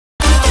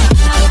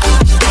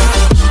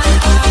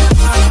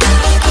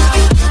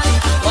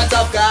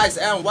guys,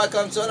 and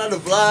welcome to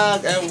another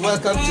vlog and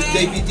welcome to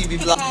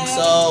JBTV vlog.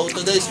 So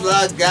today's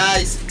vlog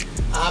guys,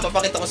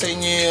 papakita ko sa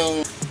inyo yung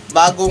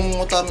bagong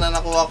motor na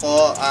nakuha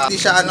ko. Hindi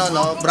siya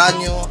brand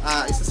new,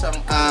 isa siyang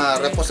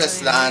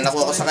repossess lang.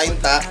 Nakuha ko sa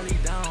Kainta.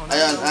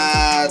 Ayun,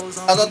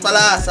 shoutout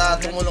pala sa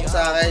tumulong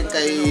sa akin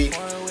kay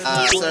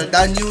Sir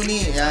Dan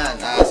Yuni. Yan,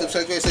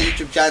 subscribe ko sa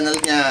YouTube channel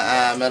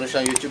niya. Meron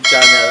siyang YouTube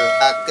channel.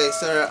 At kay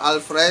Sir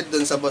Alfred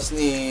dun sa boss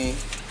ni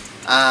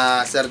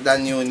Sir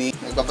Dan Yuni.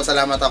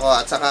 Nagpapasalamat ako.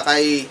 At saka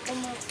kay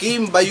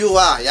Kim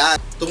Bayua. Yan,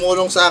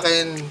 tumulong sa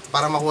akin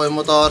para makuha yung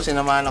motor.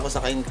 Sinamahan ako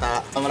sa Kainta.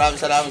 Maraming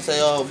salamat sa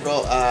iyo,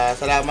 bro.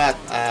 Salamat.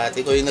 At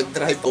ikaw yung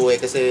nag-drive away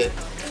kasi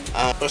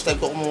first time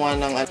ko kumuha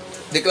ng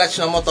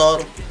declutch na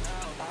motor.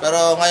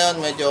 Pero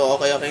ngayon medyo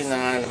okay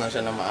na naman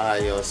siya na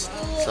maayos.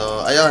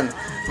 So ayun,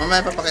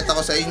 mamaya papakita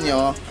ko sa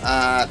inyo.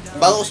 At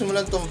bago ko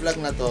simulan tong vlog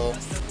na to,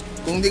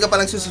 kung hindi ka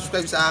pa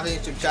nagsusubscribe sa aking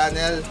YouTube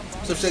channel,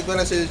 subscribe ko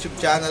na sa YouTube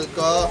channel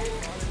ko.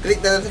 Click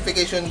the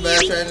notification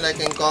bell, share, like,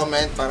 and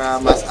comment para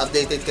mas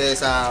updated kayo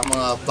sa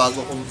mga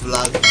bago kong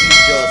vlog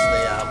videos na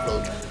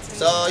i-upload.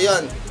 So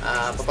yun,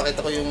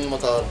 papakita ko yung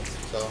motor.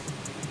 So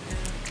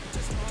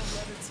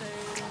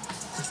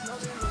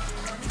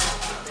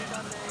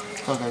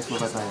guys,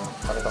 baba tayo.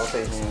 Pakita ko sa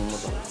inyo yung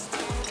motor.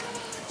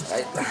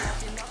 Right.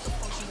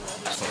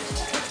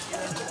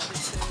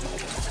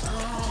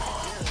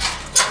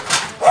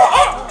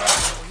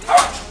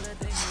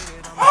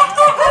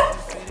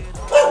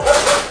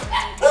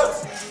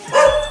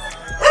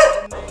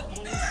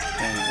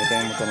 Ito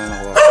yung motor na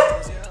nakuha.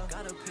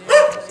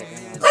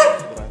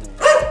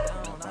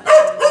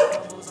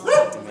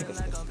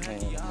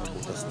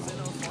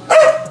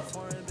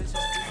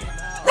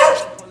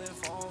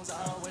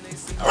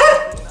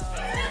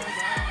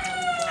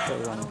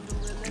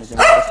 Medyo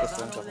makaskas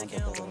lang sa konti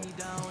pero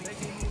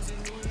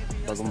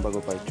bagong-bago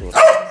pa yung tsura.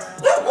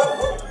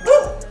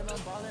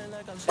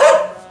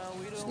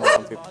 It's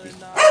not 150.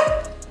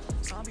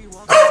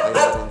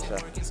 Ayun rin siya.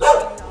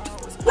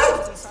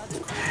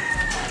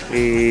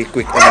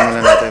 I-quick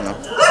muna natin, no?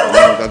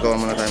 Gagawa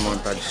muna tayo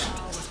montage.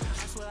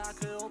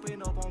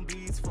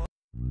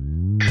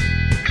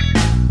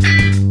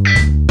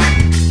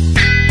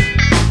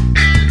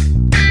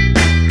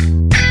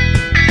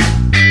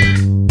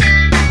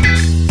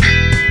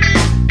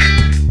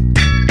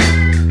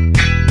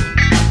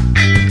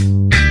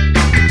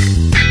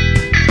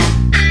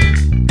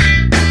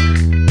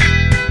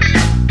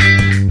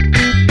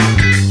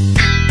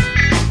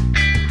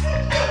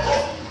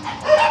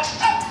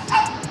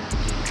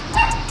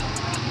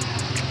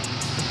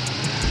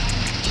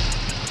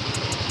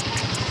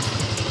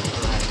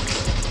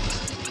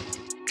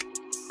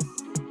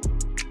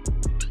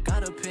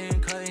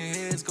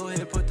 Go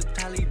ahead, put the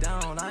tally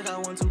down. I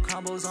got 1-2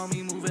 combos on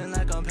me, moving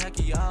like I'm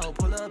Pacquiao.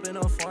 Pull up in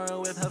a foreign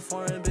with her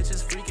foreign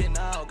bitches freaking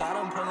out. Got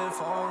them pulling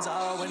phones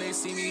out when they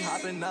see me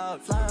hopping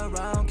out. Fly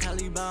around,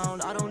 Cali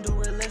bound. I don't do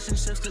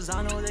relationships cause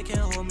I know they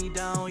can't hold me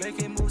down.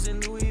 Making moves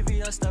in Louis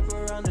V, I step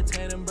around the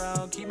tan and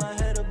brown. Keep my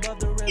head above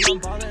the rim, I'm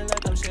ballin'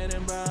 like I'm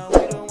Shannon Brown.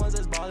 We the ones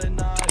that's ballin'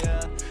 now,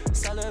 yeah.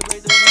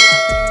 Celebrate the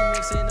VIP,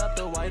 mixing up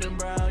the white and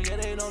brown.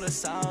 Yeah, they know the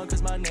sound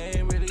cause my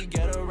name really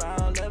get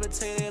around.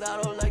 Levitated,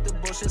 I don't like the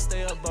bullshit,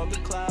 stay above the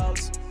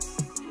clouds.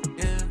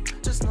 Yeah,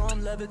 just know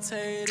I'm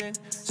levitating.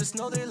 Just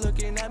know they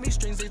looking at me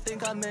strings, they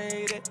think I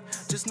made it.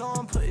 Just know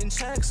I'm putting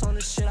checks on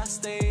the shit I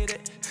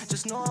stated.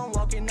 Just know I'm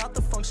walking out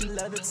the function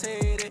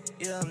levitated.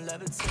 Yeah, I'm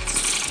levitating.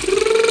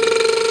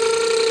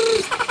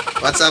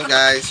 What's up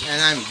guys?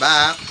 And I'm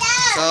back.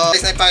 So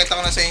guys, naipakita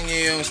ko na sa inyo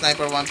yung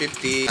Sniper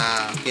 150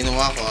 na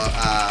kinuha ko.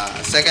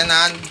 Second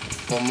hand.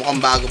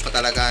 Mukhang bago pa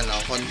talaga, no?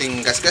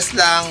 Konting gasgas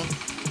lang.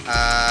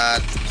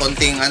 At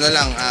konting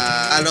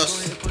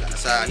alos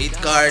sa heat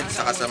guard,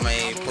 saka sa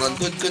may front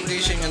good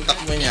condition yung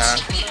takbo niya.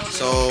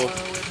 So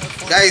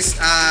guys,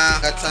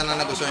 at sana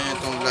nagustuhan nyo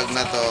itong vlog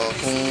na to.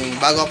 Kung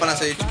bago pa lang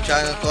sa YouTube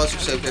channel ko,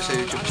 subscribe ka sa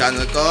YouTube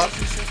channel ko.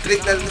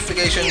 Click the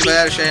notification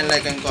bell, share,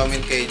 like, and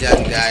comment kayo dyan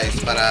guys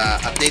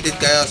para updated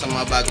kayo sa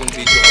mga bagong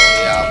video ko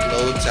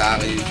i-upload sa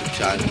aking YouTube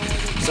channel.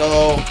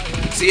 So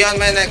see you on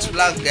my next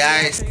vlog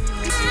guys.